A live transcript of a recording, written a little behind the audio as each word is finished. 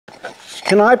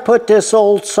Can I put this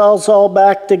old Sawzall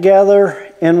back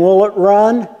together and will it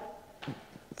run?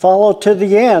 Follow to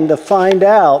the end to find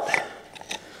out.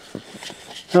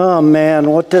 Oh man,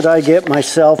 what did I get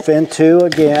myself into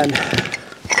again?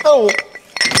 Oh!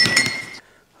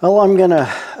 Well, I'm going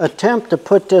to attempt to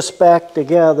put this back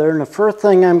together, and the first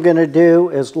thing I'm going to do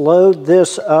is load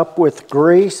this up with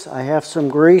grease. I have some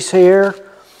grease here,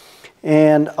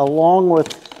 and along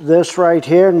with this right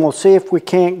here, and we'll see if we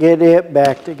can't get it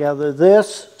back together.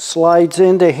 This slides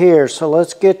into here, so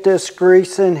let's get this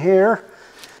grease in here.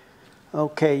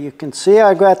 Okay, you can see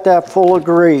I got that full of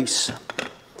grease.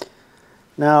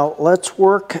 Now let's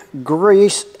work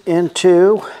grease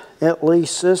into at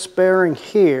least this bearing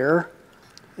here,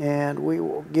 and we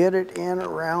will get it in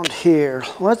around here.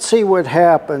 Let's see what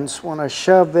happens when I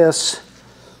shove this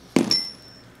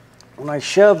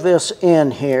in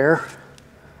here,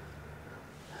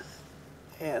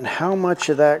 and how much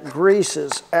of that grease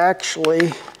is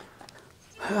actually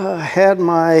had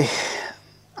my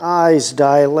eyes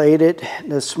dilated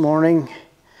this morning.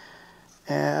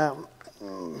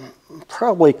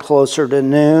 Probably closer to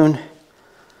noon,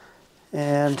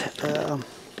 and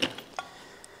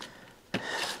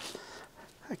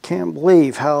I can't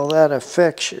believe how that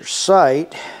affects your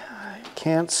sight. I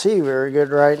can't see very good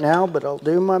right now, but I'll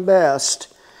do my best.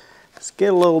 Let's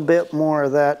get a little bit more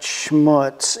of that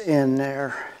schmutz in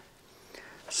there.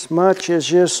 Smutch is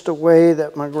just the way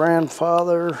that my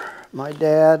grandfather, my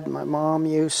dad, my mom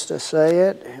used to say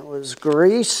it. It was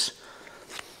grease.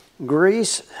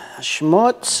 Grease,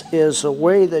 schmutz is the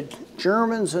way the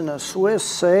Germans and the Swiss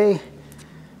say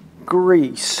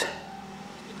grease.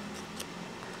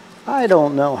 I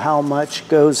don't know how much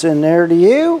goes in there, do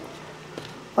you?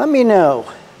 Let me know.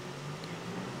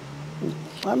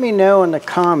 Let me know in the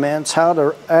comments how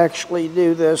to actually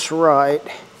do this right.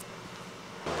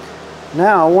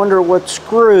 Now I wonder what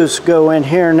screws go in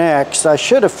here next. I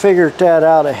should have figured that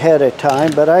out ahead of time,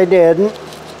 but I didn't.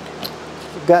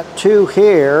 We've got two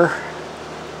here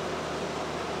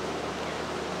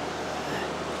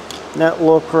that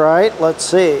look right. Let's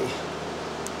see.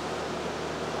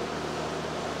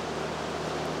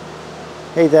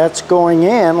 Hey, that's going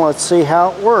in. Let's see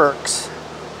how it works.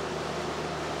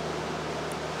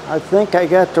 I think I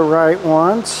got the right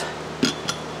ones.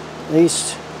 At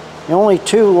least the only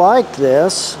two like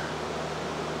this.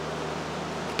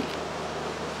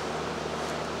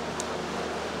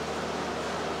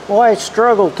 Well, I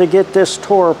struggled to get this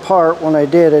tore apart when I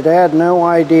did it. I had no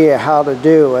idea how to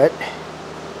do it.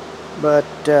 But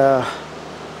I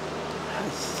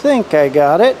think I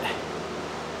got it.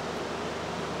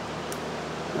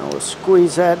 Now we'll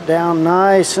squeeze that down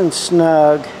nice and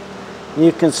snug.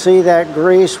 You can see that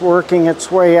grease working its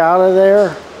way out of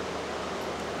there.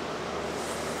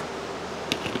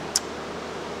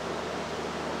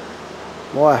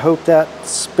 Well, I hope that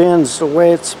spins the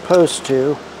way it's supposed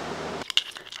to.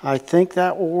 I think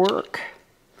that will work.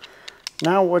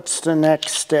 Now what's the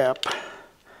next step?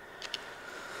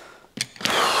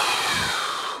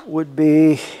 Would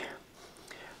be,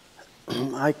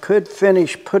 I could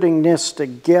finish putting this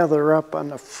together up on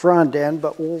the front end,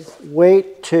 but we'll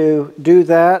wait to do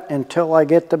that until I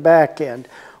get the back end.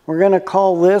 We're going to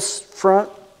call this front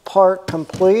part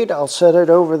complete. I'll set it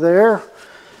over there.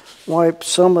 Wipe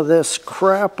some of this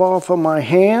crap off of my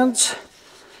hands,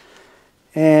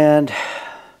 and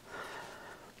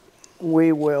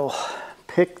we will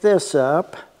pick this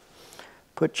up,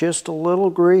 put just a little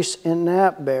grease in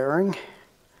that bearing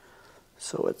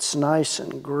so it's nice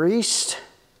and greased.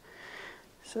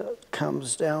 So it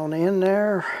comes down in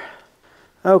there.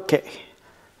 Okay,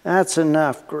 that's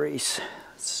enough grease.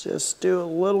 Let's just do a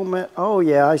little bit. Oh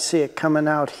yeah, I see it coming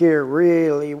out here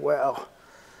really well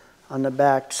on the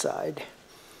back side.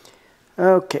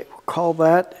 Okay, we'll call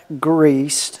that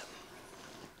greased.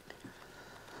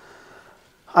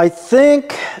 I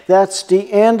think that's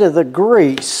the end of the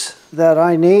grease that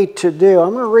I need to do.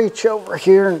 I'm going to reach over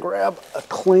here and grab a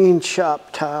clean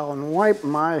shop towel and wipe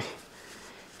my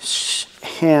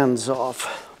hands off.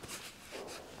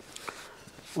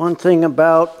 One thing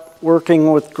about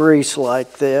working with grease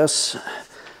like this,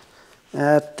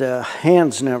 that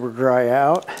hands never dry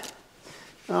out.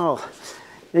 Oh,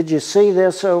 did you see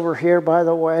this over here, by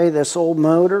the way, this old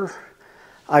motor?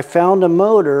 I found a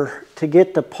motor to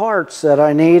get the parts that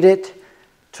I needed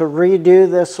to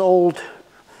redo this old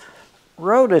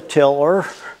rototiller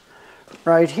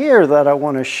right here that I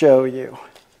want to show you.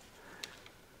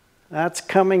 That's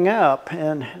coming up,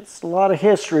 and it's a lot of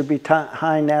history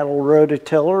behind that old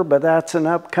rototiller, but that's an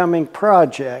upcoming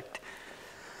project.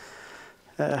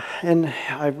 And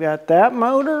I've got that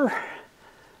motor,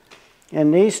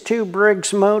 And these two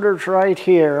Briggs motors right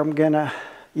here I'm going to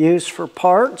use for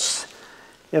parts.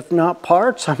 If not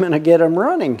parts, I'm going to get them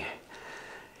running.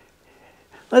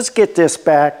 Let's get this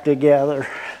back together.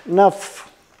 Enough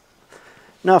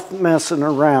messing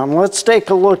around. Let's take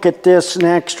a look at this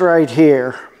next right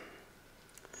here.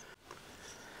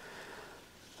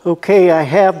 Okay, I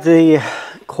have the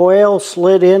coil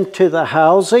slid into the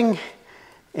housing,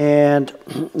 and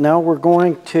now we're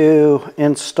going to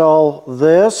install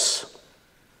this.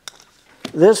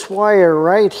 This wire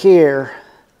right here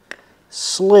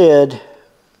slid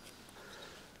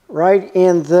right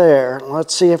in there.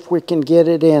 Let's see if we can get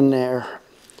it in there.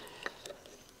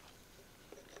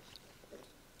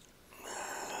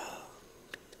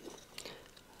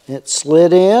 It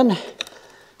slid in.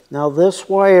 Now this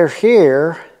wire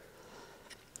here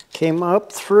came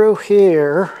up through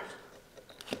here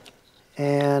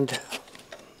and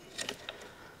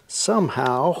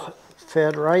somehow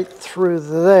fed right through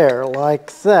there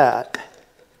like that.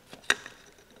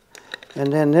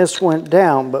 And then this went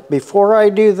down. But before I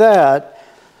do that,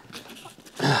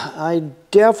 I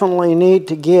definitely need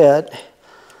to get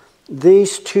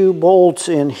these two bolts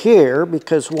in here,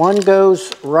 because one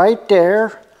goes right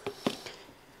there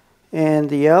and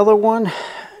the other one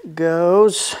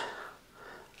goes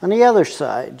on the other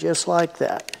side, just like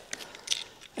that.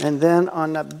 And then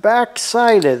on the back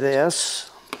side of this,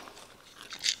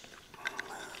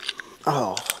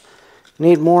 oh,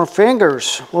 need more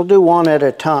fingers. We'll do one at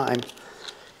a time.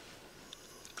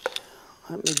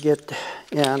 Let me get,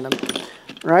 yeah,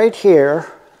 right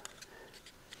here,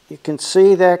 you can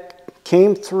see that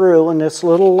came through, and this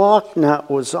little lock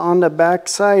nut was on the back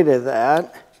side of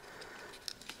that.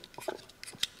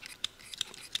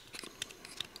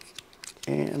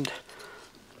 And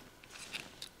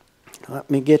let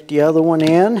me get the other one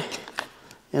in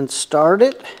and start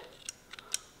it.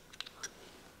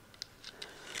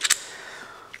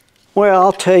 Well,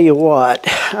 I'll tell you what,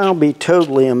 I'll be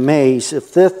totally amazed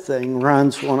if this thing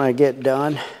runs when I get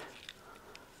done.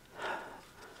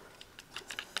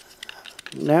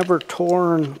 Never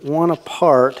torn one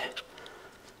apart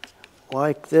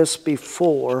like this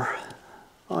before.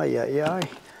 Ay, ay, ay.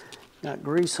 Got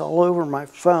grease all over my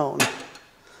phone.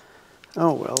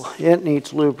 Oh well, it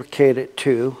needs lubricated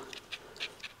too.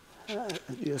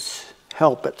 Just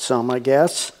help it some, I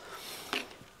guess.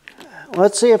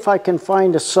 Let's see if I can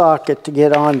find a socket to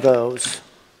get on those.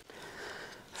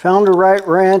 Found the right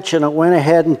wrench and I went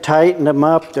ahead and tightened them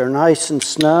up. They're nice and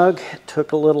snug.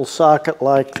 Took a little socket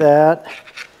like that.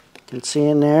 You can see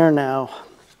in there now.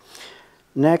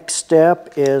 Next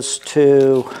step is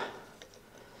to,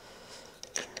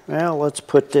 well, let's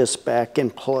put this back in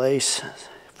place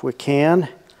if we can.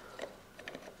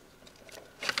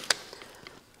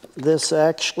 This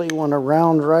actually went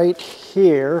around right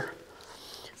here,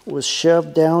 was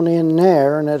shoved down in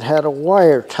there, and it had a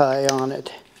wire tie on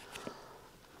it.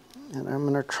 And I'm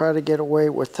going to try to get away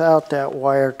without that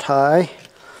wire tie.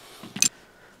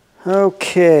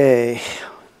 Okay,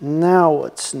 now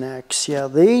what's next? Yeah,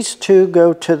 these two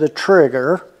go to the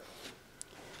trigger.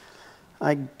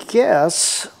 I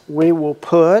guess we will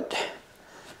put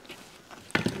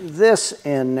this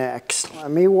in next.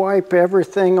 Let me wipe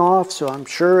everything off so I'm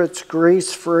sure it's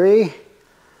grease free.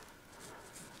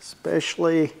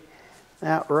 Especially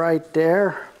that right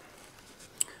there.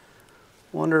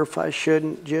 Wonder if I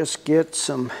shouldn't just get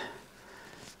some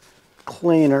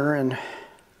cleaner and,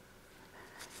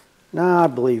 no, I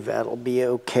believe that'll be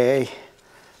okay.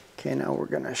 Okay, now we're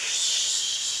gonna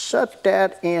set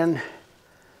that in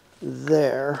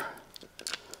there.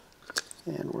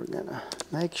 And we're gonna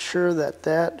make sure that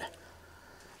that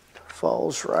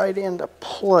falls right into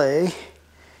place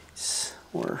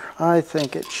where I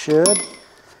think it should.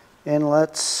 And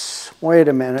let's, wait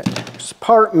a minute, there's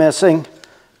part missing.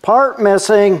 Part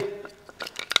missing.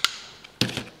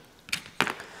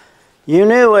 You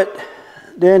knew it,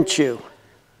 didn't you?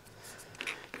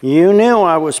 You knew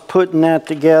I was putting that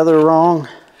together wrong.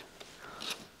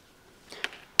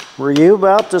 Were you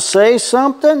about to say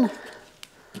something?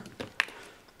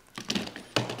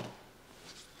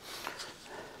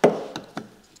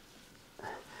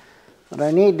 What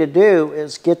I need to do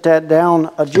is get that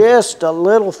down just a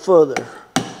little further.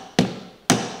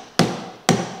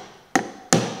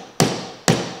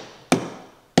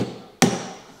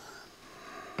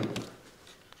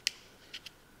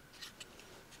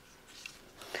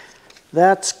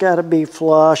 That's got to be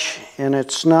flush, and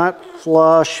it's not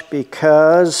flush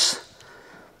because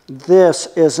this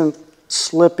isn't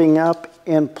slipping up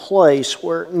in place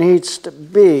where it needs to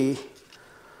be.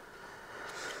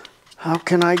 How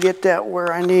can I get that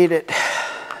where I need it?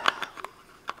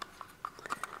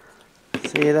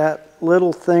 See that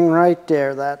little thing right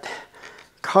there, that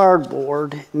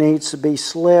cardboard needs to be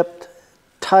slipped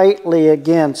tightly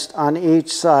against on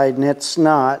each side, and it's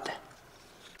not.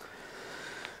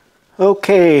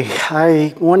 Okay,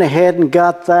 I went ahead and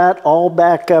got that all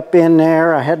back up in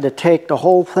there. I had to take the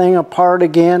whole thing apart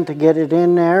again to get it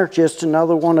in there. Just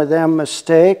another one of them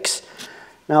mistakes.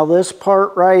 Now this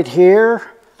part right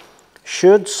here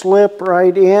should slip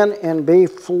right in and be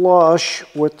flush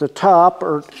with the top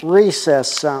or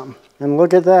recess some. And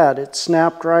look at that, it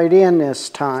snapped right in this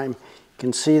time. You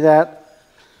can see that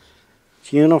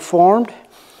it's uniformed.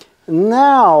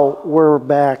 Now we're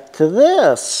back to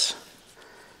this.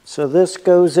 So this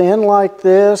goes in like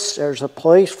this. There's a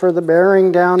place for the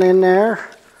bearing down in there.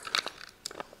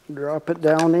 Drop it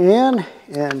down in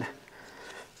and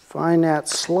find that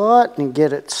slot and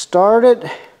get it started.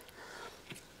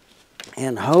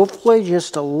 And hopefully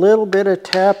just a little bit of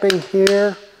tapping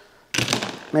here,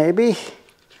 maybe,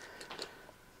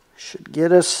 should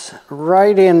get us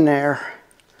right in there.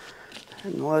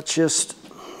 And let's just,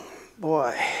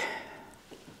 boy.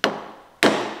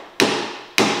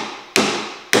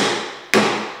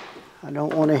 I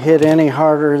don't want to hit any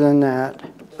harder than that.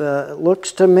 It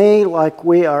looks to me like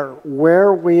we are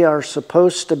where we are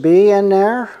supposed to be in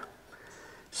there.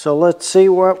 So let's see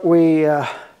what we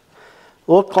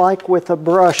look like with a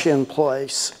brush in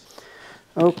place.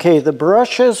 Okay, the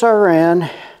brushes are in.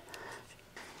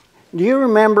 Do you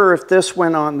remember if this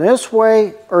went on this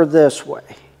way or this way?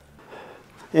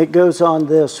 It goes on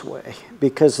this way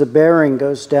because the bearing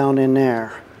goes down in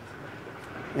there.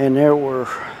 And there were,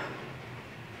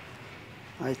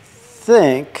 I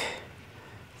think,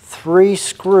 3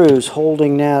 screws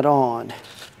holding that on.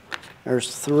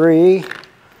 There's 3.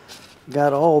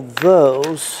 Got all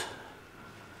those.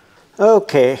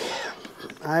 Okay,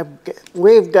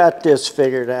 we've got this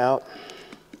figured out.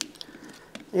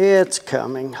 It's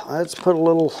coming. Let's put a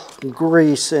little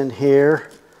grease in here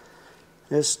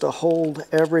just to hold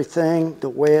everything the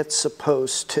way it's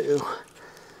supposed to.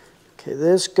 Okay,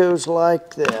 this goes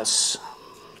like this.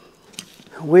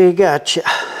 We got you.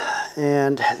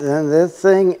 And then this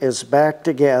thing is back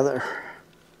together.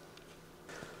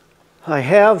 I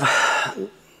have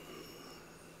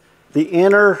the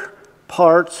inner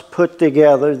parts put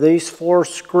together. These 4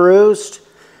 screws.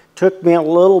 Took me a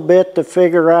little bit to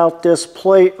figure out this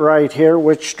plate right here,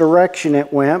 which direction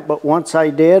it went, but once I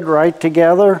did, right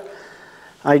together,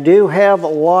 I do have a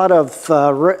lot of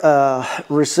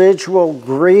residual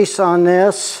grease on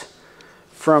this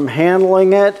from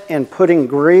handling it and putting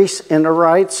grease in the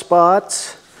right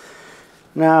spots.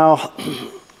 Now,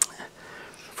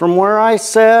 from where I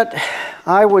sit,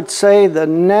 I would say the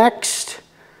next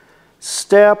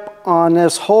step on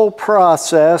this whole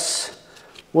process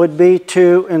would be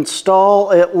to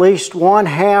install at least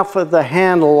 1/2 of the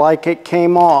handle like it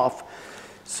came off.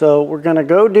 So we're going to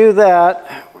go do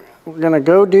that. We're going to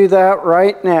go do that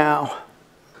right now.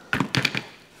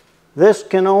 This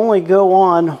can only go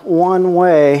on one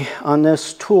way on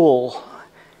this tool.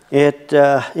 It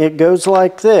goes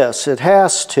like this. It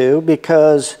has to,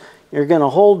 because you're going to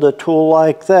hold the tool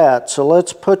like that. So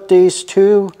let's put these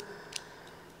 2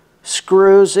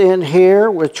 screws in here,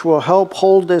 which will help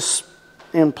hold this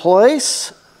in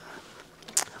place.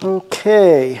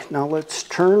 Okay, now let's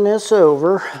turn this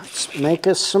over. Let's make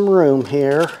us some room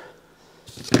here.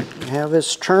 Have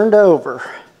this turned over.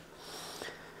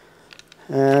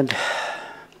 And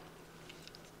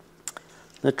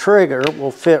the trigger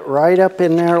will fit right up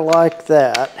in there like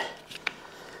that.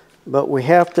 But we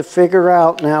have to figure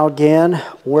out now again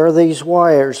where these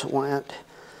wires went.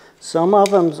 Some of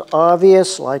them's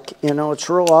obvious, like, you know, it's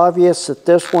real obvious that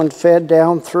this one fed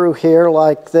down through here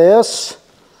like this.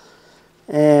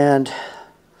 And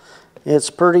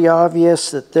it's pretty obvious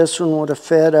that this one would have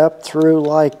fed up through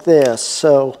like this.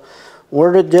 So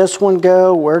where did this one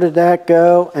go? Where did that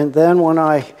go? And then when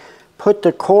I put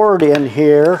the cord in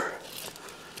here,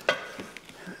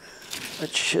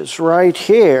 which is right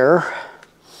here,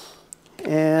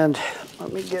 and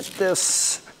let me get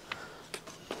this.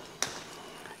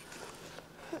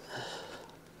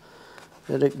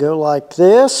 Did it go like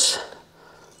this,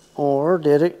 or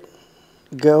did it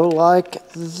go like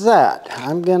that?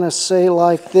 I'm going to say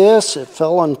like this. It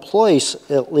fell in place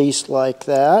at least like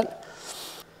that.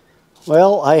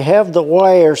 Well, I have the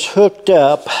wires hooked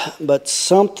up, but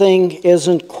something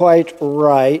isn't quite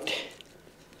right,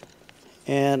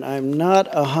 and I'm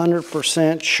not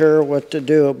 100% sure what to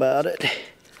do about it.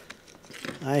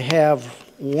 I have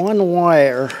one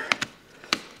wire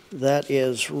that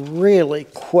is really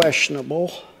questionable,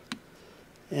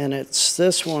 and it's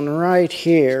this one right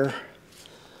here.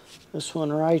 This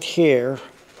one right here.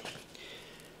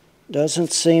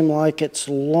 Doesn't seem like it's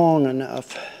long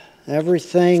enough.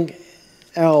 Everything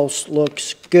else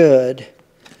looks good,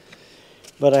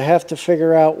 but I have to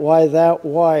figure out why that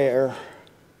wire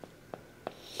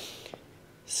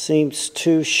seems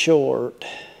too short.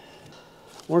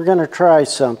 We're going to try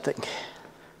something.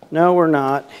 No, we're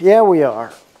not. Yeah, we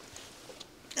are.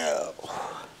 Oh.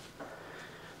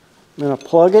 I'm going to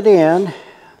plug it in.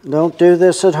 Don't do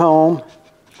this at home.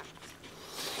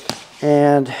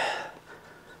 And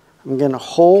I'm going to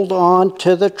hold on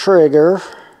to the trigger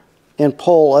and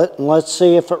pull it, and let's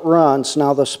see if it runs.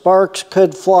 Now the sparks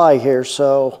could fly here,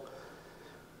 so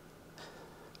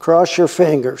cross your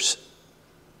fingers.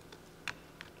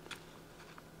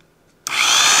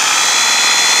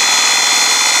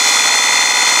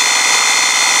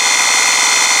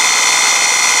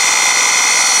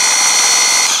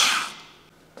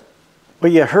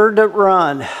 Well, you heard it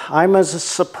run. I'm as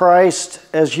surprised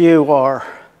as you are.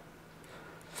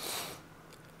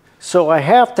 So I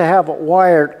have to have it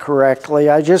wired correctly.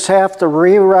 I just have to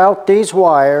reroute these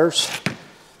wires,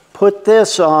 put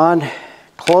this on,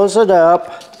 close it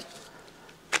up,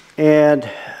 and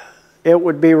it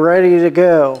would be ready to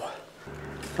go.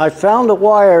 I found a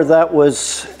wire that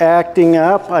was acting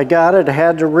up. I got it, I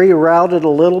had to reroute it a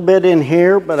little bit in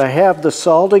here, but I have this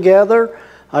all together.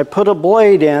 I put a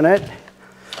blade in it.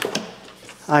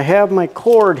 I have my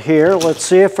cord here. Let's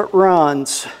see if it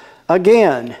runs.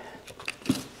 Again.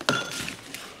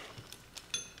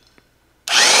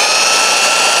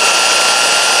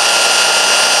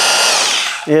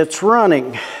 It's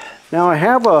running. Now I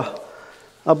have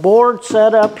a board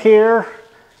set up here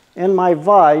in my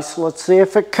vise. Let's see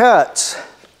if it cuts.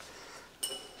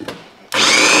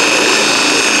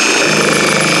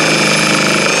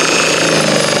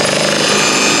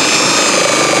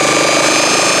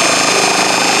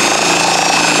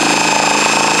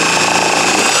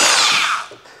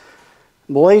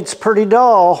 Blade's pretty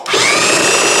dull.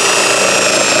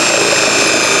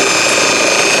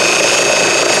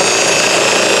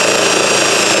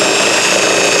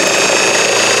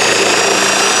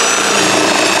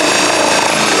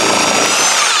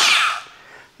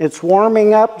 It's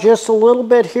warming up just a little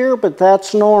bit here, but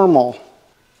that's normal.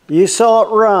 You saw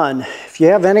it run. If you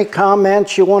have any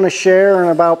comments you want to share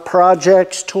about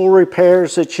projects, tool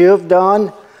repairs that you have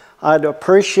done, I'd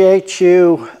appreciate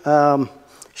you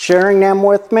sharing them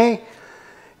with me.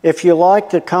 If you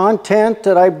like the content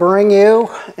that I bring you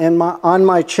on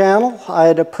my channel,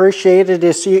 I'd appreciate it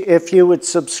if you would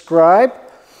subscribe.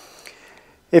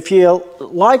 If you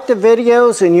like the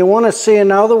videos and you want to see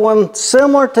another one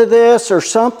similar to this or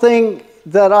something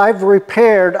that I've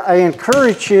repaired, I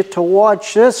encourage you to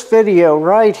watch this video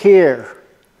right here.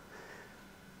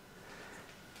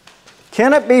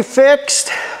 Can it be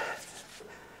fixed?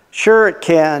 Sure it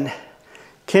can.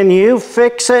 Can you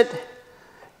fix it?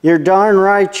 You're darn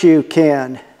right you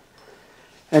can.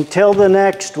 Until the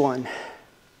next one.